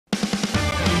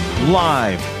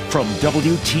Live from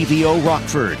WTVO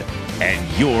Rockford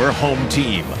and your home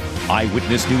team.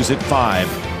 Eyewitness News at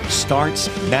 5 starts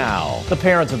now. The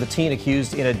parents of the teen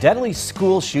accused in a deadly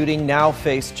school shooting now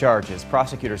face charges.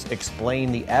 Prosecutors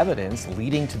explain the evidence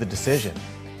leading to the decision.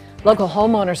 Local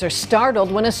homeowners are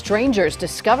startled when a stranger is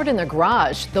discovered in their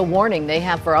garage. The warning they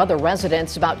have for other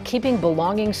residents about keeping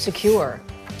belongings secure.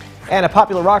 And a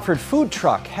popular Rockford food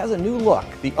truck has a new look.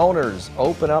 The owners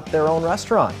open up their own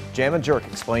restaurant. Jammin Jerk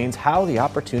explains how the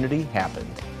opportunity happened.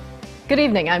 Good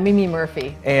evening, I'm Mimi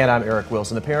Murphy. And I'm Eric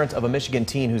Wilson. The parents of a Michigan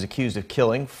teen who's accused of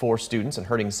killing 4 students and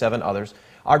hurting 7 others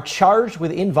are charged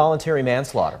with involuntary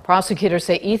manslaughter. Prosecutors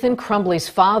say Ethan Crumbley's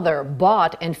father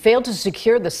bought and failed to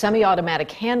secure the semi-automatic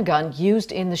handgun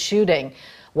used in the shooting.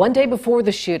 One day before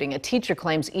the shooting, a teacher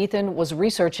claims Ethan was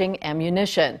researching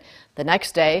ammunition. The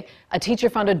next day, a teacher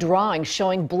found a drawing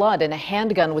showing blood in a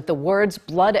handgun with the words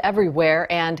 "blood everywhere"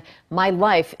 and "my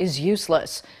life is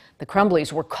useless." The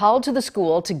Crumbleys were called to the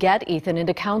school to get Ethan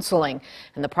into counseling,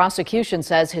 and the prosecution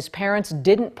says his parents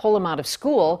didn't pull him out of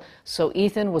school, so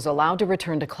Ethan was allowed to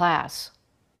return to class.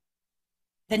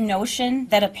 The notion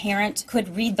that a parent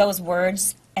could read those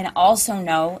words and also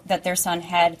know that their son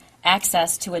had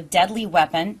access to a deadly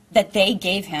weapon that they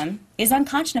gave him is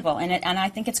unconscionable, and I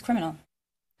think it's criminal.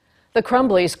 The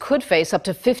Crumbleys could face up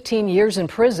to 15 years in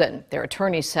prison. Their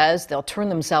attorney says they'll turn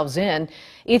themselves in.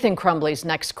 Ethan Crumbley's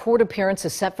next court appearance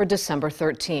is set for December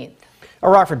 13th. A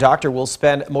Rockford doctor will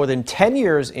spend more than 10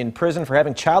 years in prison for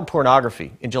having child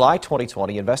pornography. In July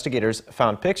 2020, investigators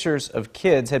found pictures of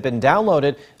kids had been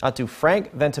downloaded onto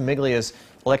Frank Ventimiglia's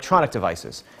electronic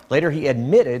devices. Later, he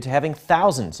admitted to having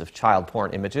thousands of child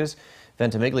porn images.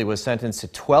 Ventimiglia was sentenced to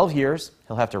 12 years.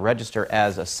 He'll have to register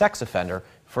as a sex offender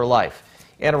for life.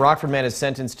 And a Rockford man is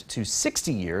sentenced to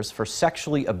 60 years for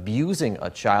sexually abusing a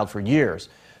child for years.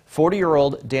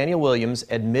 40-year-old Daniel Williams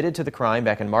admitted to the crime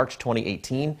back in March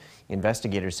 2018.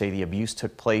 Investigators say the abuse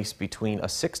took place between a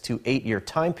 6 to 8 year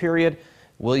time period.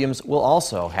 Williams will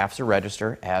also have to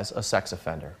register as a sex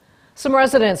offender. Some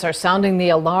residents are sounding the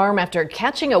alarm after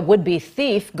catching a would-be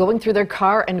thief going through their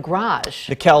car and garage.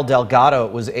 Nikel Delgado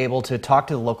was able to talk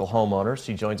to the local homeowners.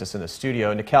 She joins us in the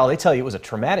studio. Nikel, they tell you it was a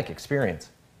traumatic experience.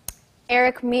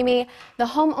 Eric, Mimi, the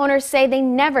homeowners say they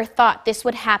never thought this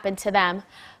would happen to them.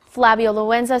 Flavio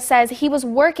Loenza says he was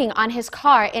working on his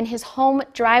car in his home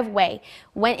driveway,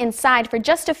 went inside for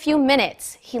just a few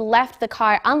minutes. He left the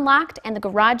car unlocked and the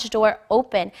garage door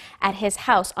open at his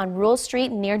house on Rule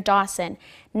Street near Dawson,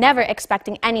 never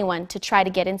expecting anyone to try to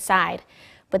get inside.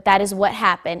 But that is what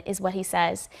happened, is what he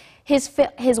says. His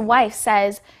wife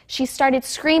says she started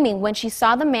screaming when she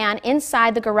saw the man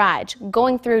inside the garage,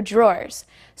 going through drawers.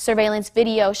 Surveillance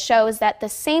video shows that the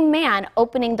same man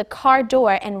opening the car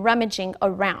door and rummaging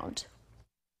around.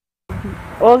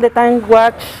 All the time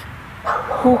watch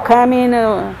who come in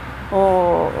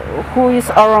or who is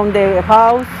around the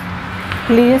house.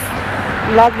 Please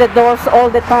lock the doors all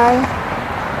the time.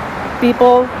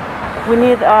 People, we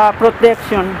need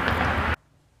protection.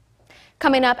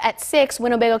 Coming up at 6,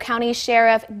 Winnebago County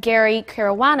Sheriff Gary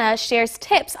Caruana shares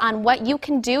tips on what you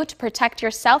can do to protect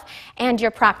yourself and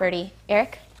your property.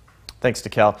 Eric? Thanks,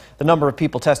 Nikel. The number of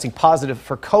people testing positive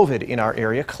for COVID in our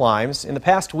area climbs. In the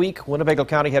past week, Winnebago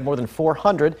County had more than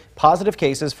 400 positive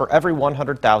cases for every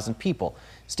 100,000 people.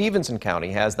 Stevenson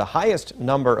County has the highest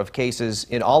number of cases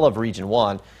in all of Region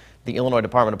 1. The Illinois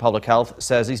Department of Public Health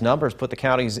says these numbers put the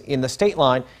counties in the state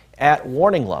line at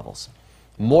warning levels.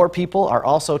 More people are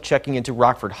also checking into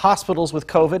Rockford hospitals with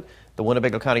COVID. The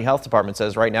Winnebago County Health Department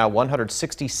says right now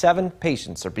 167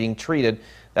 patients are being treated.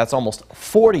 That's almost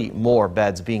 40 more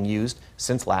beds being used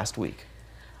since last week.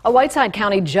 A Whiteside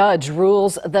County judge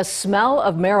rules the smell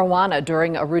of marijuana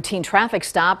during a routine traffic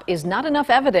stop is not enough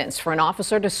evidence for an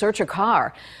officer to search a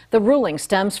car. The ruling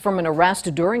stems from an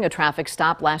arrest during a traffic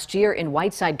stop last year in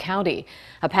Whiteside County.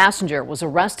 A passenger was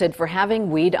arrested for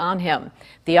having weed on him.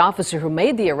 The officer who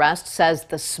made the arrest says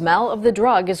the smell of the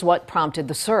drug is what prompted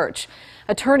the search.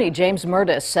 Attorney James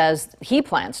Murdis says he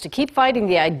plans to keep fighting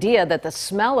the idea that the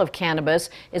smell of cannabis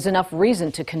is enough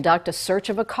reason to conduct a search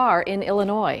of a car in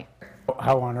Illinois.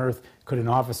 How on earth could an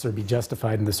officer be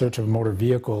justified in the search of a motor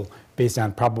vehicle based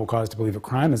on probable cause to believe a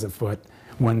crime is afoot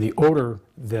when the odor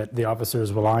that the officer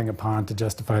is relying upon to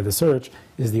justify the search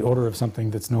is the odor of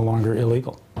something that's no longer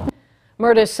illegal?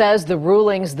 Murdis says the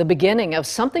ruling's the beginning of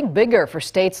something bigger for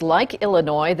states like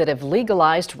Illinois that have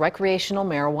legalized recreational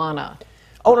marijuana.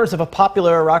 Owners of a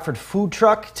popular Rockford food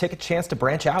truck take a chance to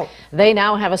branch out. They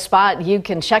now have a spot you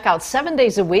can check out 7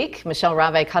 days a week. Michelle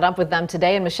Rave caught up with them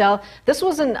today. And Michelle, this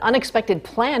was an unexpected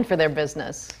plan for their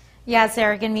business. Yes,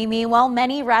 Eric and Mimi. Well,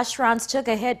 many restaurants took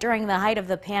a hit during the height of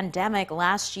the pandemic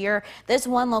last year. This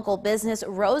one local business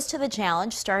rose to the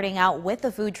challenge, starting out with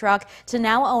a food truck to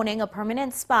now owning a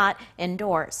permanent spot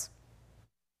indoors.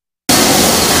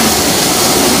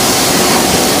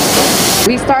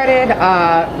 We started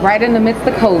right in the midst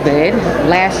of COVID.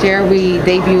 Last year we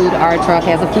debuted our truck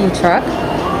as a food truck.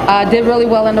 Did really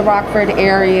well in the Rockford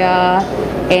area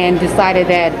and decided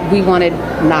that we wanted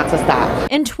not to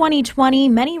stop. In 2020,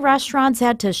 many restaurants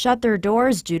had to shut their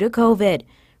doors due to COVID.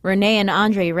 Renee and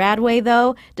Andre Radway,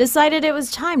 though, decided it was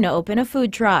time to open a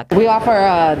food truck. We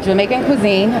offer Jamaican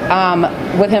cuisine.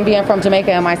 With him being from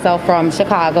Jamaica and myself from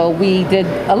Chicago, we did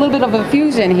a little bit of a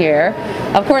fusion here.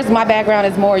 Of course, my background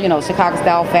is more,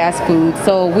 Chicago-style fast food.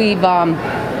 So we've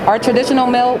our traditional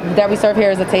meal that we serve here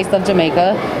is a taste of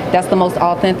Jamaica. That's the most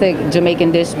authentic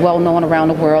Jamaican dish, well known around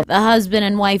the world. The husband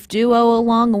and wife duo,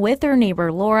 along with their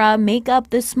neighbor Laura, make up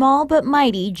the small but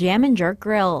mighty Jammin Jerk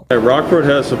grill. Rockford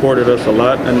has supported us a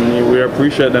lot, and we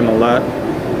appreciate them a lot.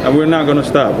 And we're not going to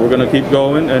stop. We're going to keep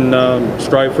going and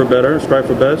strive for better, strive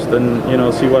for best, and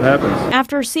see what happens.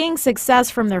 After seeing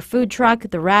success from their food truck,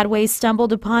 the Radways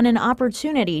stumbled upon an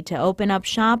opportunity to open up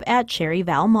shop at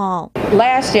CherryVale Mall.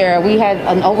 Last year, we had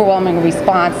an overwhelming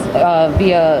response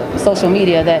via social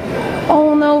media that,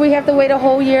 oh no, we have to wait a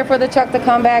whole year for the truck to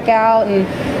come back out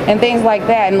and things like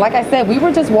that. And like I said, we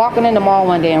were just walking in the mall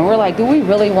one day and we're like, do we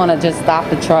really want to just stop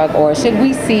the truck, or should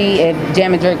we see if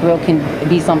Jammin Jerk Grill can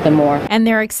be something more? And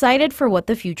they're excited for what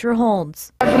the future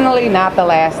holds. Definitely not the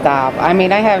last stop. I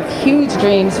mean, I have huge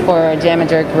dreams for Jammin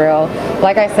Jerk Grill.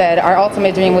 Like I said, our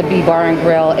ultimate dream would be bar and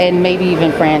grill and maybe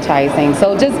even franchising.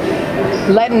 So just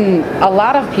letting a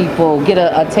lot of people get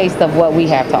a taste of what we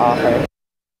have to offer.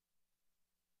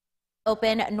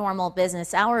 Open normal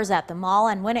business hours at the mall,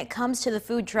 and when it comes to the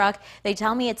food truck, they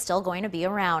tell me it's still going to be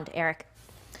around. Eric.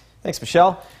 Thanks,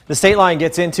 Michelle. The State Line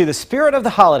gets into the spirit of the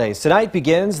holidays. Tonight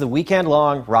begins the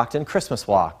weekend-long Rockton Christmas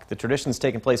Walk. The tradition's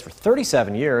taken place for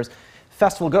 37 years.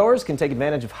 Festival goers can take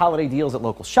advantage of holiday deals at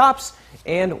local shops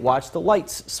and watch the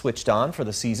lights switched on for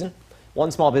the season. One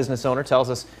small business owner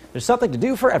tells us there's something to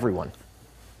do for everyone.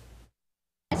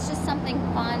 It's just something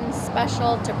fun,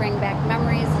 special to bring back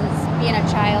memories as being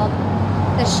a child.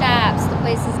 The shops, the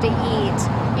places to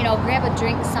eat, grab a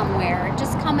drink somewhere.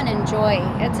 Just come and enjoy.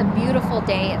 It's a beautiful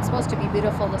day. It's supposed to be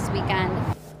beautiful this weekend.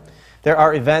 There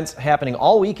are events happening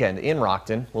all weekend in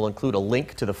Rockton. We'll include a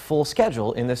link to the full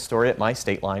schedule in this story at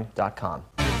mystateline.com.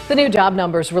 The new job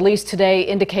numbers released today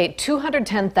indicate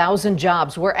 210,000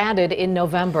 jobs were added in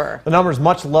November. The number is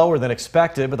much lower than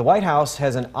expected, but the White House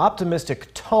has an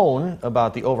optimistic tone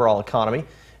about the overall economy.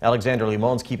 Alexandra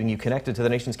Limon's keeping you connected to the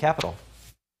nation's capital.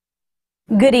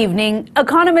 Good evening.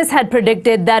 Economists had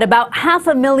predicted that about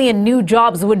 500,000 new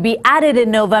jobs would be added in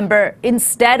November.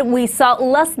 Instead, we saw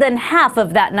less than half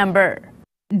of that number.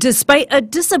 Despite a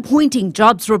disappointing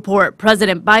jobs report,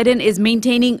 President Biden is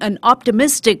maintaining an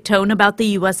optimistic tone about the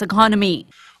U.S. economy.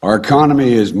 Our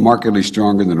economy is markedly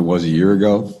stronger than it was a year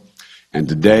ago. And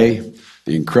today,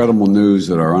 the incredible news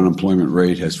that our unemployment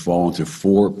rate has fallen to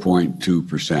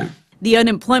 4.2%. The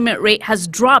unemployment rate has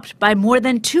dropped by more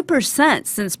than 2%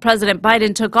 since President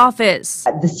Biden took office.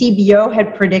 The CBO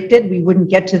had predicted we wouldn't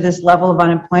get to this level of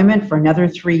unemployment for another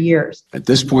 3 years. At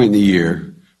this point in the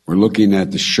year, we're looking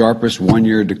at the sharpest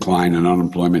one-year decline in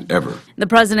unemployment ever. The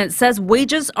president says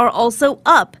wages are also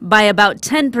up by about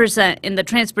 10% in the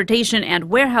transportation and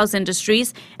warehouse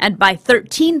industries and by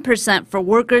 13% for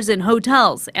workers in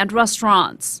hotels and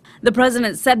restaurants. The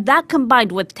president said that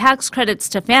combined with tax credits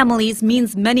to families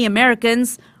means many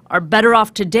Americans are better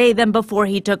off today than before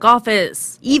he took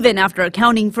office, even after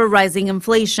accounting for rising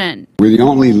inflation. We're the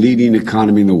only leading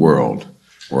economy in the world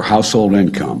where household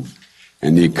income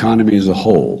and the economy as a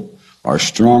whole are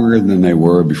stronger than they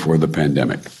were before the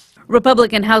pandemic.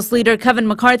 Republican House Leader Kevin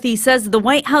McCarthy says the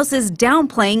White House is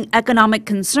downplaying economic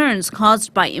concerns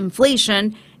caused by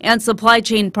inflation and supply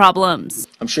chain problems.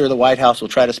 I'm sure the White House will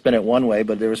try to spin it one way,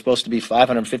 but there were supposed to be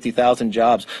 550,000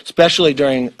 jobs, especially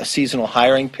during a seasonal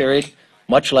hiring period,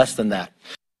 much less than that.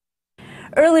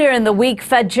 Earlier in the week,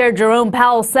 Fed Chair Jerome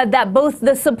Powell said that both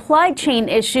the supply chain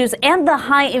issues and the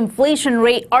high inflation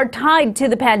rate are tied to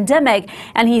the pandemic.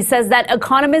 And he says that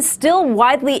economists still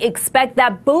widely expect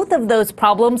that both of those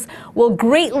problems will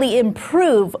greatly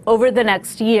improve over the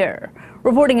next year.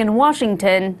 Reporting in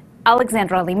Washington,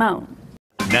 Alexandra Limon.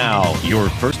 Now, your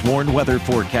first warned weather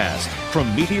forecast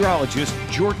from meteorologist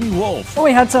Jordan Wolf. Well,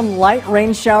 we had some light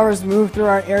rain showers move through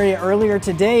our area earlier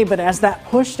today, but as that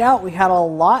pushed out, we had a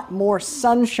lot more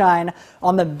sunshine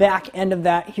on the back end of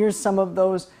that. Here's some of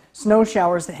those snow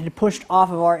showers that had pushed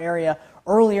off of our area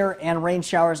earlier and rain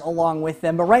showers along with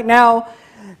them. But right now,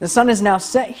 The sun is now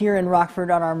set here in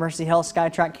Rockford on our Mercy Hill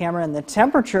SkyTrack camera, and the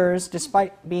temperatures,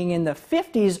 despite being in the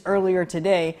 50s earlier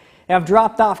today, have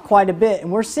dropped off quite a bit,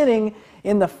 and we're sitting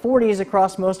in the 40s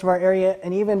across most of our area,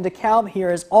 and even DeKalb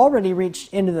here has already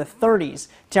reached into the 30s.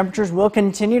 Temperatures will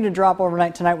continue to drop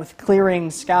overnight tonight with clearing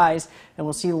skies, and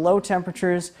we'll see low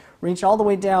temperatures reach all the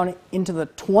way down into the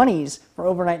 20s for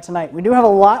overnight tonight. We do have a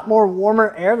lot more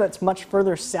warmer air that's much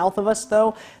further south of us,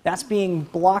 though. That's being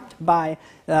blocked by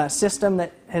a system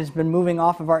that has been moving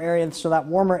off of our area, so that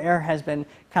warmer air has been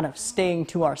kind of staying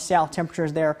to our south.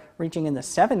 Temperatures there reaching in the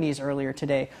 70s earlier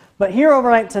today. But here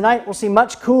overnight tonight, we'll see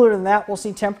much cooler than that. We'll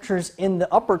see temperatures in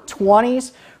the upper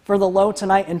 20s for the low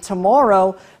tonight, and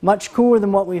tomorrow, much cooler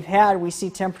than what we've had. We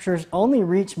see temperatures only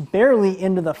reach barely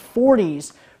into the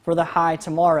 40s for the high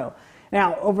tomorrow.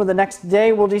 Now, over the next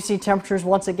day, we'll see temperatures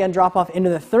once again drop off into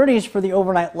the 30s for the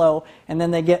overnight low, and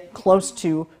then they get close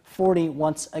to 40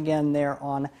 once again there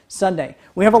on Sunday.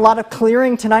 We have a lot of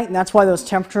clearing tonight, and that's why those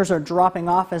temperatures are dropping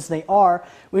off as they are.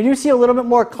 We do see a little bit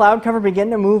more cloud cover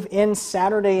begin to move in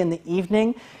Saturday in the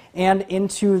evening and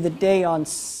into the day on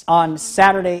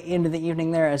Saturday into the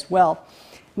evening there as well.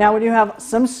 Now, we do have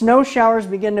some snow showers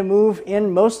begin to move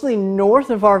in mostly north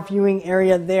of our viewing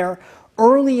area there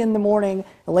early in the morning,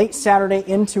 late Saturday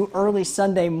into early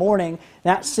Sunday morning.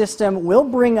 That system will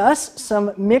bring us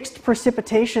some mixed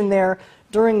precipitation there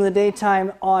during the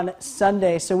daytime on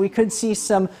Sunday. So we could see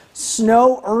some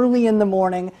snow early in the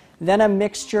morning, then a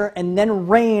mixture, and then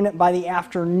rain by the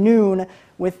afternoon,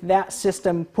 with that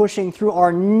system pushing through.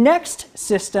 Our next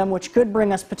system, which could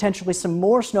bring us potentially some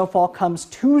more snowfall, comes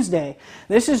Tuesday.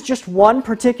 This is just one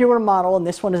particular model, and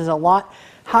this one is a lot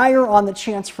higher on the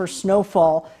chance for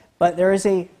snowfall. But there is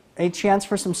a chance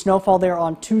for some snowfall there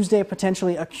on Tuesday,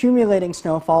 potentially accumulating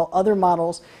snowfall. Other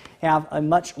models have a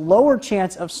much lower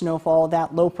chance of snowfall,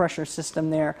 that low pressure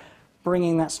system there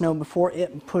bringing that snow before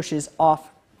it pushes off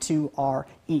to our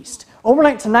east.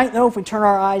 Overnight tonight, though, if we turn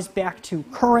our eyes back to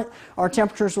current, our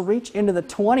temperatures will reach into the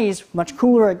 20s, much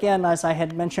cooler again, as I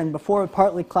had mentioned before, with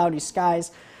partly cloudy skies.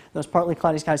 Those partly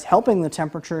cloudy skies helping the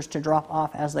temperatures to drop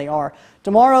off as they are.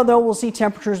 Tomorrow, though, we'll see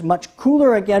temperatures much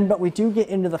cooler again, but we do get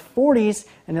into the 40s,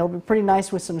 and it'll be pretty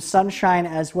nice with some sunshine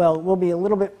as well. It will be a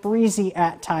little bit breezy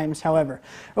at times, however.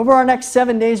 Over our next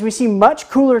 7 days, we see much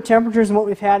cooler temperatures than what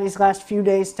we've had these last few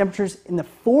days. Temperatures in the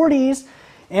 40s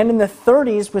and in the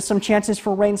 30s with some chances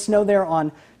for rain, snow there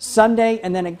on Sunday,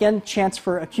 and then again, chance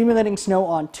for accumulating snow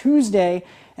on Tuesday.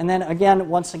 And then again,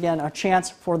 once again, a chance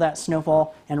for that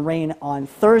snowfall and rain on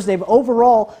Thursday. But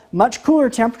overall, much cooler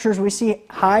temperatures. We see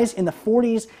highs in the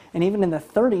 40s and even in the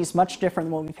 30s, much different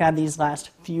than what we've had these last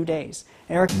few days.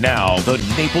 Eric? Now, the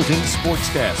Napleton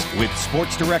Sports Desk with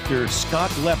Sports Director Scott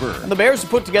Leber. The Bears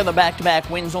have put together back-to-back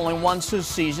wins only once this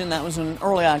season. That was in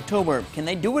early October. Can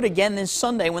they do it again this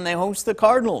Sunday when they host the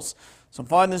Cardinals? So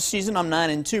far this season, I'm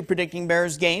 9-2 predicting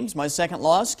Bears games. My second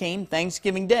loss came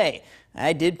Thanksgiving Day.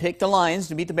 I did pick the Lions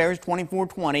to beat the Bears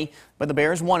 24-20, but the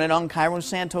Bears won it on Cairo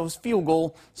Santos' field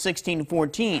goal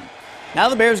 16-14. Now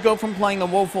the Bears go from playing the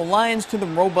woeful Lions to the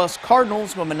robust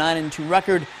Cardinals with a 9-2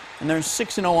 record, and they're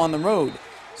 6-0 on the road.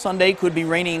 Sunday could be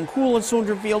rainy and cool at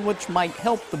Soldier Field, which might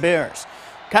help the Bears.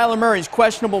 Kyler Murray's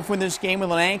questionable for this game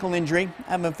with an ankle injury.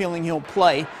 I have a feeling he'll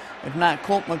play. If not,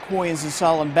 Colt McCoy is a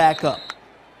solid backup.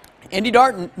 Andy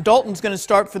Dalton's going to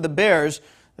start for the Bears.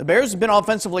 The Bears have been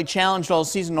offensively challenged all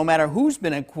season, no matter who's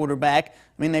been at quarterback.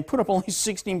 I mean, they put up only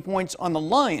 16 points on the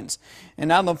Lions. And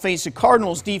now they'll face a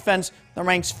Cardinals defense that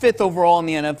ranks 5th overall in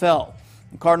the NFL.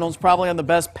 The Cardinals probably have the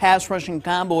best pass rushing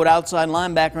combo at outside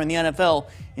linebacker in the NFL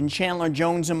in Chandler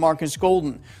Jones and Marcus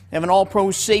Golden. They have an all-pro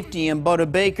safety in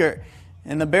Budda Baker.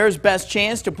 And the Bears' best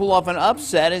chance to pull off an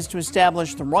upset is to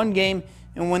establish the run game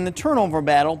and win the turnover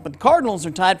battle. But the Cardinals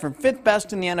are tied for 5th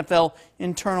best in the NFL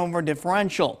in turnover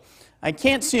differential. I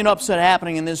can't see an upset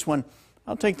happening in this one.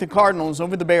 I'll take the Cardinals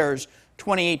over the Bears,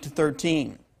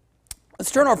 28-13.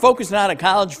 Let's turn our focus now to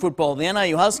college football. The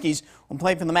NIU Huskies will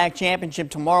play for the MAC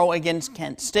championship tomorrow against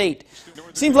Kent State.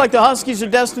 Seems like the Huskies are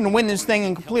destined to win this thing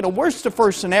and complete a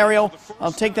worst-to-first scenario.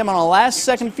 I'll take them on a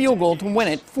last-second field goal to win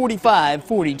it,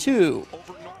 45-42.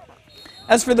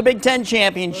 As for the Big Ten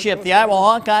championship, the Iowa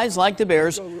Hawkeyes, like the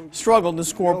Bears, struggled to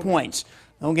score points.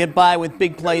 They'll get by with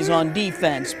big plays on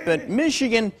defense, but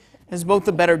Michigan has both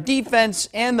the better defense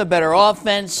and the better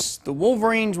offense. The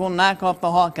Wolverines will knock off the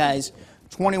Hawkeyes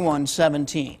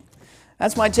 21-17.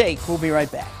 That's my take. We'll be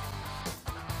right back.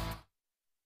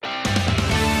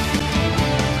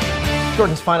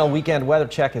 Jordan's final weekend weather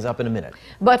check is up in a minute.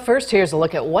 But first, here's a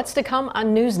look at what's to come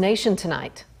on News Nation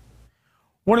tonight.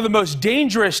 One of the most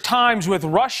dangerous times with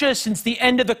Russia since the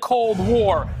end of the Cold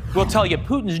War. We'll tell you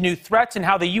Putin's new threats and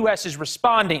how the U.S. is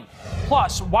responding.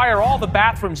 Plus, why are all the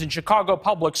bathrooms in Chicago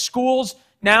public schools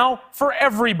now for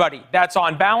everybody? That's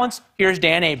On Balance. Here's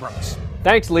Dan Abrams.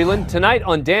 Thanks, Leland. Tonight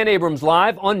on Dan Abrams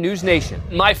Live on News Nation.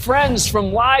 My friends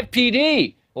from Live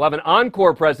PD will have an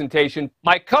encore presentation.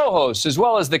 My co-hosts, as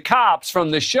well as the cops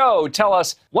from the show, tell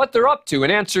us what they're up to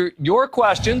and answer your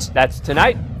questions. That's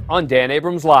tonight on Dan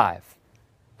Abrams Live.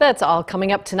 That's all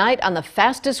coming up tonight on the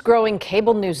fastest growing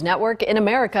cable news network in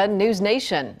America, News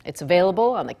Nation. It's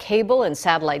available on the cable and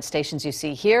satellite stations you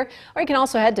see here, or you can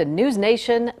also head to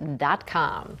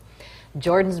newsnation.com.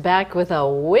 Jordan's back with a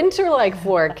winter-like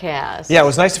forecast. Yeah, it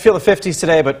was nice to feel the 50s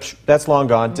today, but that's long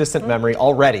gone. Distant memory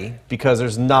already, because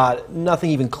there's nothing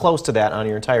even close to that on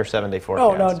your entire 7-day forecast.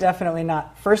 Oh, no, definitely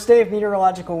not. First day of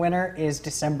meteorological winter is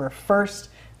December 1st.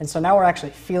 And so now we're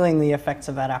actually feeling the effects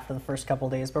of that after the first couple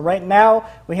days. But right now,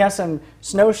 we have some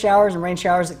snow showers and rain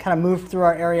showers that kind of moved through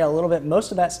our area a little bit. Most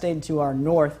of that stayed to our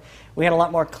north. We had a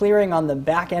lot more clearing on the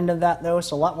back end of that, though,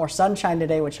 so a lot more sunshine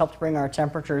today, which helped bring our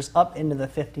temperatures up into the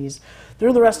 50s.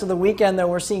 Through the rest of the weekend, though,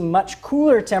 we're seeing much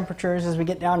cooler temperatures as we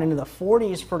get down into the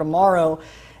 40s for tomorrow.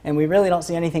 And we really don't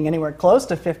see anything anywhere close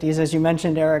to 50s. As you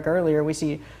mentioned, Eric, earlier, we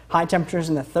see high temperatures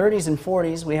in the 30s and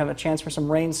 40s. We have a chance for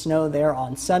some rain, snow there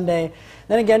on Sunday.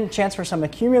 Then again, a chance for some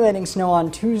accumulating snow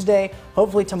on Tuesday.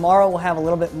 Hopefully tomorrow we'll have a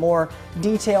little bit more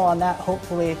detail on that.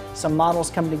 Hopefully some models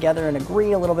come together and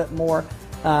agree a little bit more.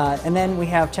 And then we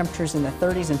have temperatures in the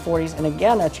 30s and 40s, and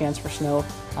again, a chance for snow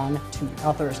on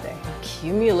Thursday.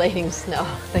 Accumulating snow.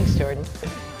 Thanks, Jordan.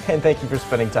 And thank you for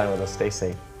spending time with us. Stay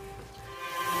safe.